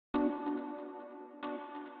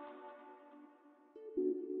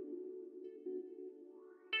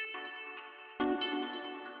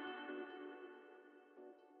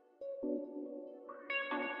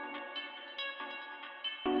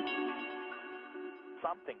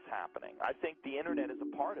something's happening. I think the internet is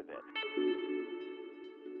a part of it.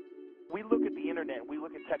 We look at the internet, we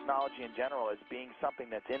look at technology in general as being something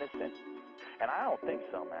that's innocent. And I don't think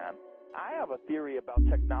so, man. I have a theory about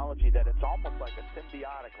technology that it's almost like a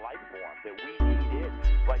symbiotic life form, that we need it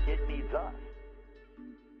like it needs us.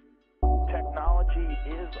 Technology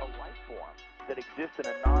is a life form that exists in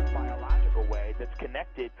a non-biological way that's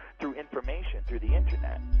connected through information, through the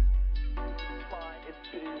internet. Mine is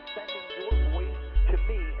sending your voice to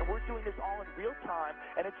me, and we're doing this all in real time,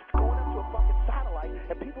 and it's going up to a fucking satellite,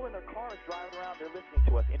 and people in their cars driving around, they're listening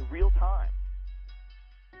to us in real time.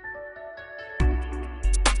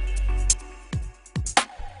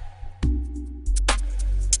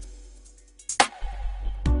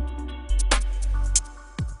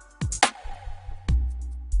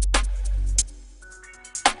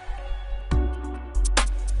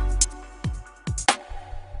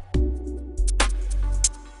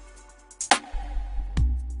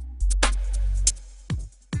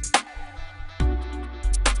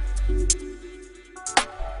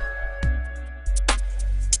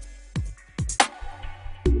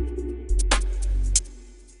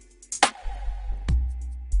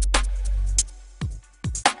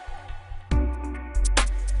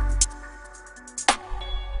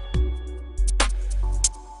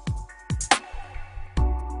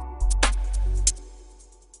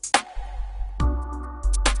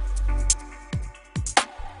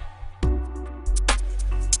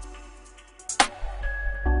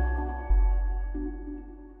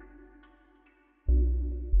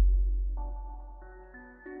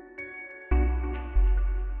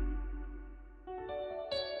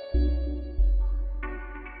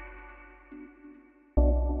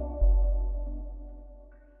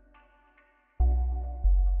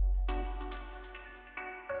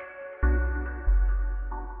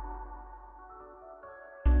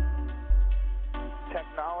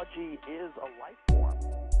 Technology is a life form.